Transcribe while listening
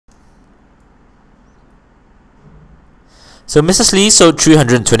So Mrs. Lee sold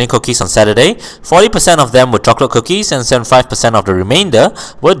 320 cookies on Saturday. 40% of them were chocolate cookies and 75% of the remainder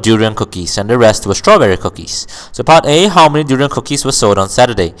were durian cookies and the rest were strawberry cookies. So part A, how many durian cookies were sold on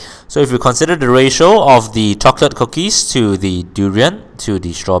Saturday? So if you consider the ratio of the chocolate cookies to the durian to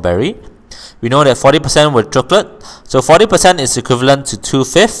the strawberry, we know that 40% were chocolate. So 40% is equivalent to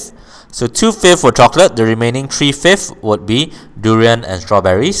 2/5. So 2/5 were chocolate, the remaining 3/5 would be durian and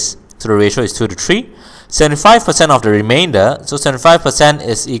strawberries. So the ratio is 2 to 3. 75% of the remainder, so 75%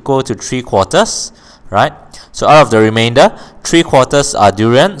 is equal to 3/4, right? So out of the remainder, 3/4 are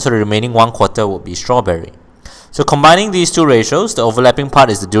durian, so the remaining 1/4 would be strawberry. So combining these two ratios, the overlapping part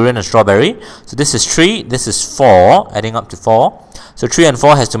is the durian and strawberry. So this is 3, this is 4, adding up to 4. So 3 and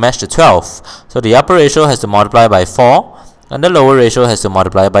 4 has to match to 12. So the upper ratio has to multiply by 4, and the lower ratio has to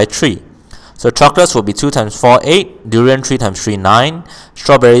multiply by 3. So chocolates will be 2 times 4, 8, durian 3 times 3, 9,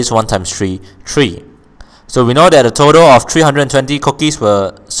 strawberries 1 times 3, 3. So we know that a total of 320 cookies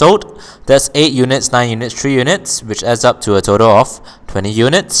were sold. That's 8 units, 9 units, 3 units, which adds up to a total of 20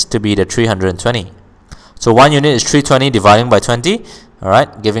 units to be the 320. So 1 unit is 320 dividing by 20,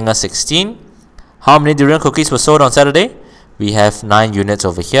 alright, giving us 16. How many durian cookies were sold on Saturday? We have 9 units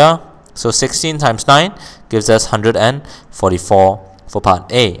over here. So 16 times 9 gives us 144 for part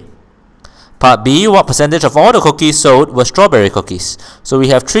A. Part B, what percentage of all the cookies sold were strawberry cookies? So we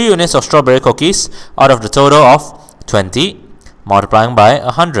have 3 units of strawberry cookies out of the total of 20, multiplying by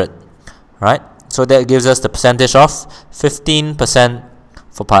 100, right? So that gives us the percentage of 15%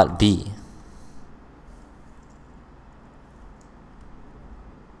 for part B.